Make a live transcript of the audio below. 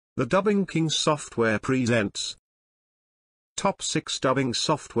The Dubbing King software presents Top 6 Dubbing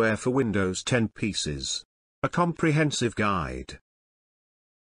Software for Windows 10 PCs. A comprehensive guide.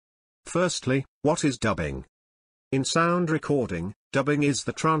 Firstly, what is dubbing? In sound recording, dubbing is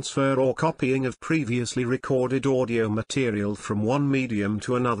the transfer or copying of previously recorded audio material from one medium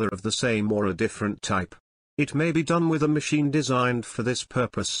to another of the same or a different type. It may be done with a machine designed for this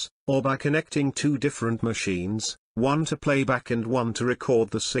purpose, or by connecting two different machines, one to playback and one to record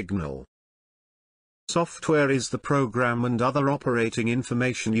the signal. Software is the program and other operating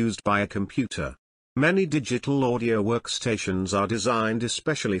information used by a computer. Many digital audio workstations are designed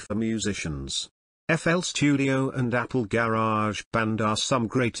especially for musicians. FL Studio and Apple GarageBand are some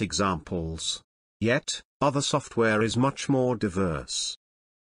great examples. Yet, other software is much more diverse.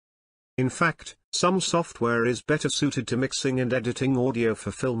 In fact, some software is better suited to mixing and editing audio for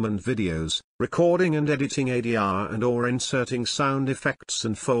film and videos, recording and editing ADR and/or inserting sound effects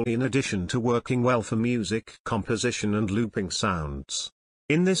and Foley, in addition to working well for music composition and looping sounds.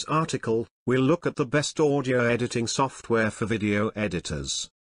 In this article, we'll look at the best audio editing software for video editors.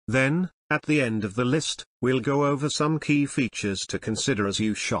 Then, at the end of the list, we'll go over some key features to consider as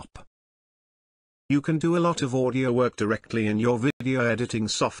you shop. You can do a lot of audio work directly in your video editing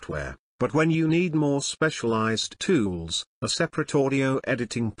software. But when you need more specialized tools, a separate audio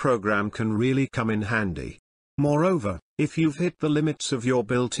editing program can really come in handy. Moreover, if you've hit the limits of your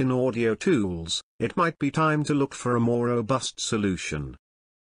built-in audio tools, it might be time to look for a more robust solution.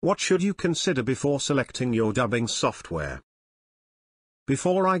 What should you consider before selecting your dubbing software?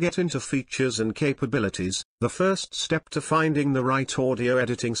 Before I get into features and capabilities, the first step to finding the right audio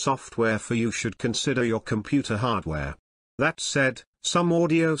editing software for you should consider your computer hardware. That said, some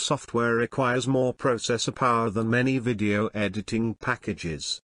audio software requires more processor power than many video editing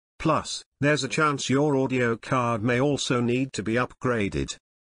packages. Plus, there's a chance your audio card may also need to be upgraded.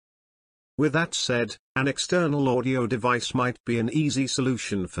 With that said, an external audio device might be an easy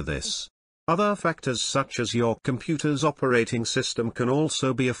solution for this. Other factors such as your computer's operating system can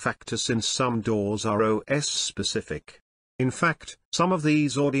also be a factor, since some DAWs are OS specific. In fact, some of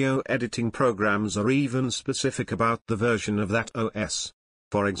these audio editing programs are even specific about the version of that OS.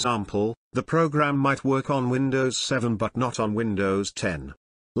 For example, the program might work on Windows 7 but not on Windows 10.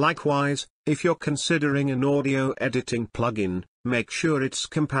 Likewise, if you're considering an audio editing plugin, make sure it's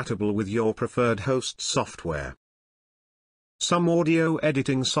compatible with your preferred host software. Some audio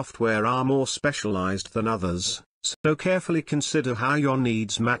editing software are more specialized than others, so carefully consider how your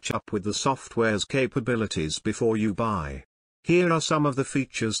needs match up with the software's capabilities before you buy. Here are some of the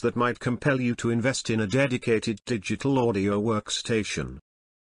features that might compel you to invest in a dedicated digital audio workstation.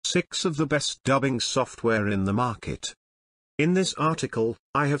 6 of the best dubbing software in the market. In this article,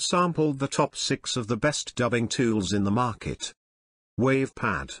 I have sampled the top 6 of the best dubbing tools in the market.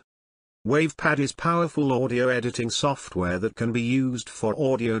 WavePad. WavePad is powerful audio editing software that can be used for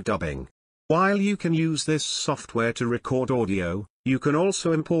audio dubbing. While you can use this software to record audio, you can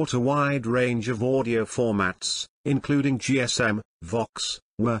also import a wide range of audio formats, including GSM, Vox,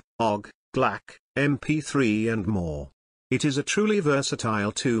 WAV, OGG, GLAC, MP3 and more. It is a truly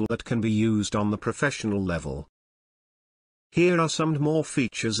versatile tool that can be used on the professional level. Here are some more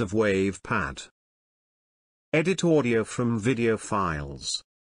features of WavePad. Edit audio from video files.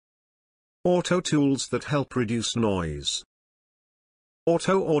 Auto tools that help reduce noise.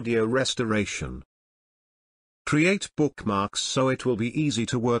 Auto audio restoration. Create bookmarks so it will be easy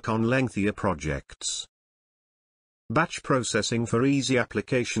to work on lengthier projects. Batch processing for easy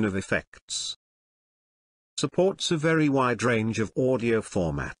application of effects. Supports a very wide range of audio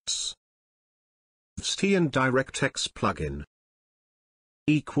formats. VST and DirectX plugin.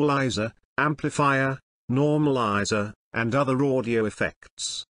 Equalizer, amplifier, normalizer, and other audio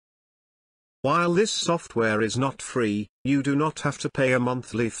effects. While this software is not free, you do not have to pay a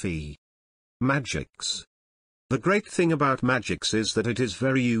monthly fee. Magix. The great thing about Magix is that it is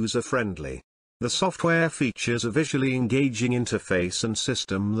very user-friendly. The software features a visually engaging interface and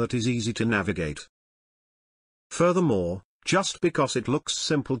system that is easy to navigate. Furthermore, just because it looks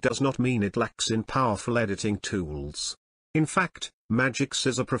simple does not mean it lacks in powerful editing tools. In fact, Magix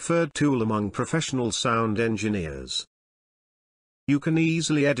is a preferred tool among professional sound engineers. You can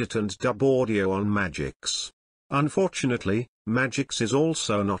easily edit and dub audio on Magix. Unfortunately, Magix is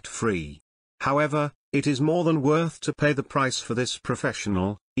also not free. However, it is more than worth to pay the price for this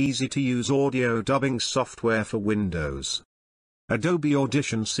professional, easy-to-use audio dubbing software for Windows. Adobe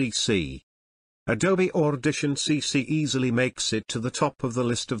Audition CC. Adobe Audition CC easily makes it to the top of the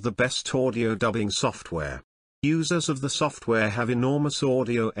list of the best audio dubbing software. Users of the software have enormous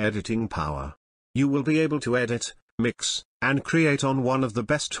audio editing power. You will be able to edit, mix, and create on one of the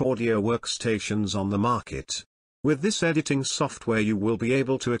best audio workstations on the market. With this editing software you will be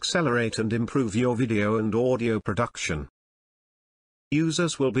able to accelerate and improve your video and audio production.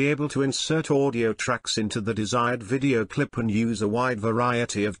 Users will be able to insert audio tracks into the desired video clip and use a wide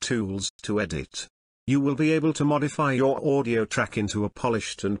variety of tools to edit. You will be able to modify your audio track into a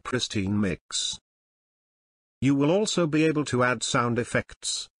polished and pristine mix. You will also be able to add sound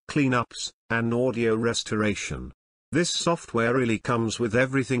effects, cleanups, and audio restoration. This software really comes with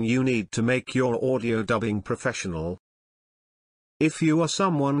everything you need to make your audio dubbing professional. If you are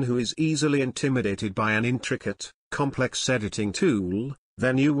someone who is easily intimidated by an intricate, complex editing tool,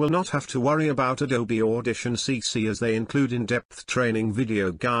 then you will not have to worry about Adobe Audition CC, as they include in-depth training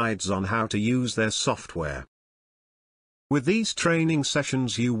video guides on how to use their software. With these training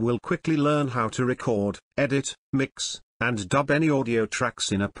sessions you will quickly learn how to record, edit, mix, and dub any audio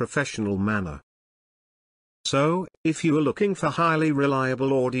tracks in a professional manner. So, if you are looking for highly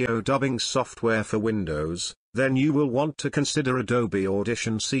reliable audio dubbing software for Windows, then you will want to consider Adobe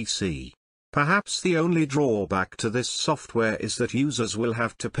Audition CC. Perhaps the only drawback to this software is that users will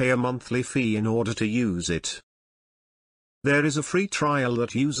have to pay a monthly fee in order to use it. There is a free trial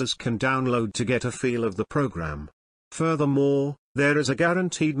that users can download to get a feel of the program. Furthermore, there is a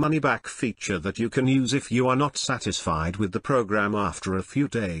guaranteed money-back feature that you can use if you are not satisfied with the program after a few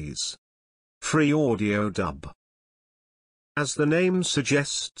days. Free audio dub. As the name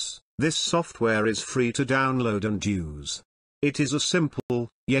suggests, this software is free to download and use. It is a simple,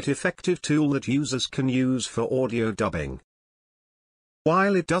 yet effective tool that users can use for audio dubbing.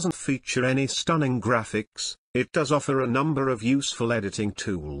 While it doesn't feature any stunning graphics, it does offer a number of useful editing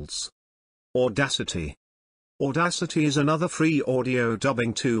tools. Audacity. Audacity is another free audio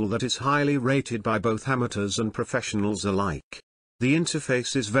dubbing tool that is highly rated by both amateurs and professionals alike. The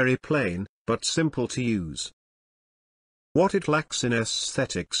interface is very plain, but simple to use. What it lacks in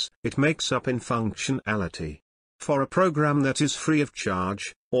aesthetics, it makes up in functionality. For a program that is free of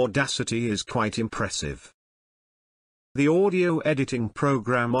charge, Audacity is quite impressive. The audio editing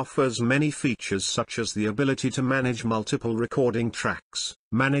program offers many features such as the ability to manage multiple recording tracks,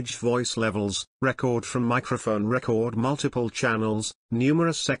 manage voice levels, record from microphone, record multiple channels,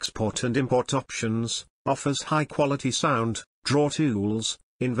 numerous export and import options, offers high-quality sound, draw tools,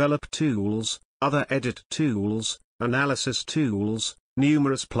 envelope tools, other edit tools, analysis tools,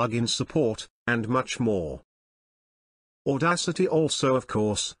 numerous plugin support, and much more. Audacity also, of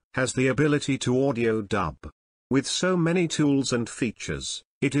course, has the ability to audio dub. With so many tools and features,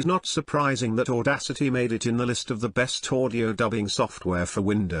 it is not surprising that Audacity made it in the list of the best audio dubbing software for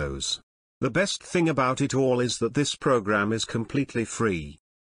Windows. The best thing about it all is that this program is completely free.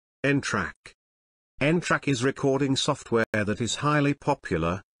 NTrack. NTrack is recording software that is highly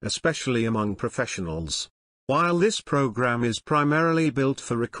popular, especially among professionals. While this program is primarily built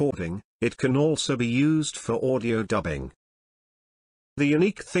for recording, it can also be used for audio dubbing. The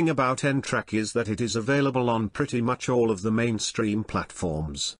unique thing about NTrack is that it is available on pretty much all of the mainstream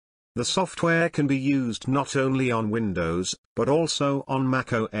platforms. The software can be used not only on Windows, but also on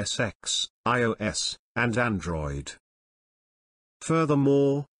Mac OS X, iOS, and Android.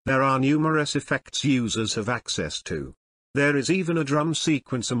 Furthermore, there are numerous effects users have access to. There is even a drum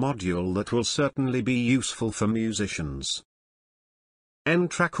sequencer module that will certainly be useful for musicians.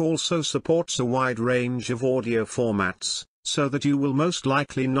 NTrack also supports a wide range of audio formats, so that you will most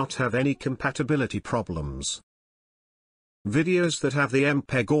likely not have any compatibility problems. Videos that have the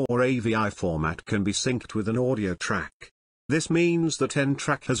MPEG or AVI format can be synced with an audio track. This means that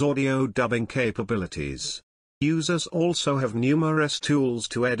NTrack has audio dubbing capabilities. Users also have numerous tools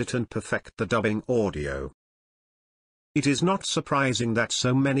to edit and perfect the dubbing audio. It is not surprising that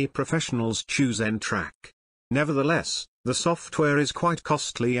so many professionals choose NTrack. Nevertheless, the software is quite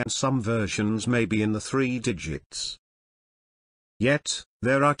costly and some versions may be in the 3 digits. Yet,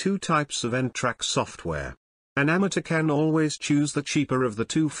 there are 2 types of NTrack software. An amateur can always choose the cheaper of the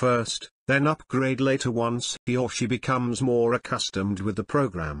 2 first, then upgrade later once he or she becomes more accustomed with the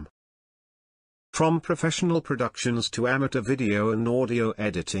program. From professional productions to amateur video and audio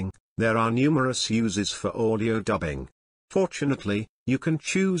editing, there are numerous uses for audio dubbing. Fortunately, you can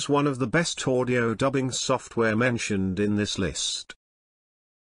choose one of the best audio dubbing software mentioned in this list.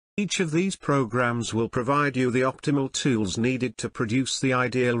 Each of these programs will provide you the optimal tools needed to produce the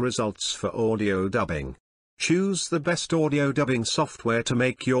ideal results for audio dubbing. Choose the best audio dubbing software to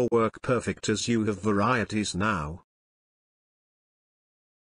make your work perfect, as you have varieties now.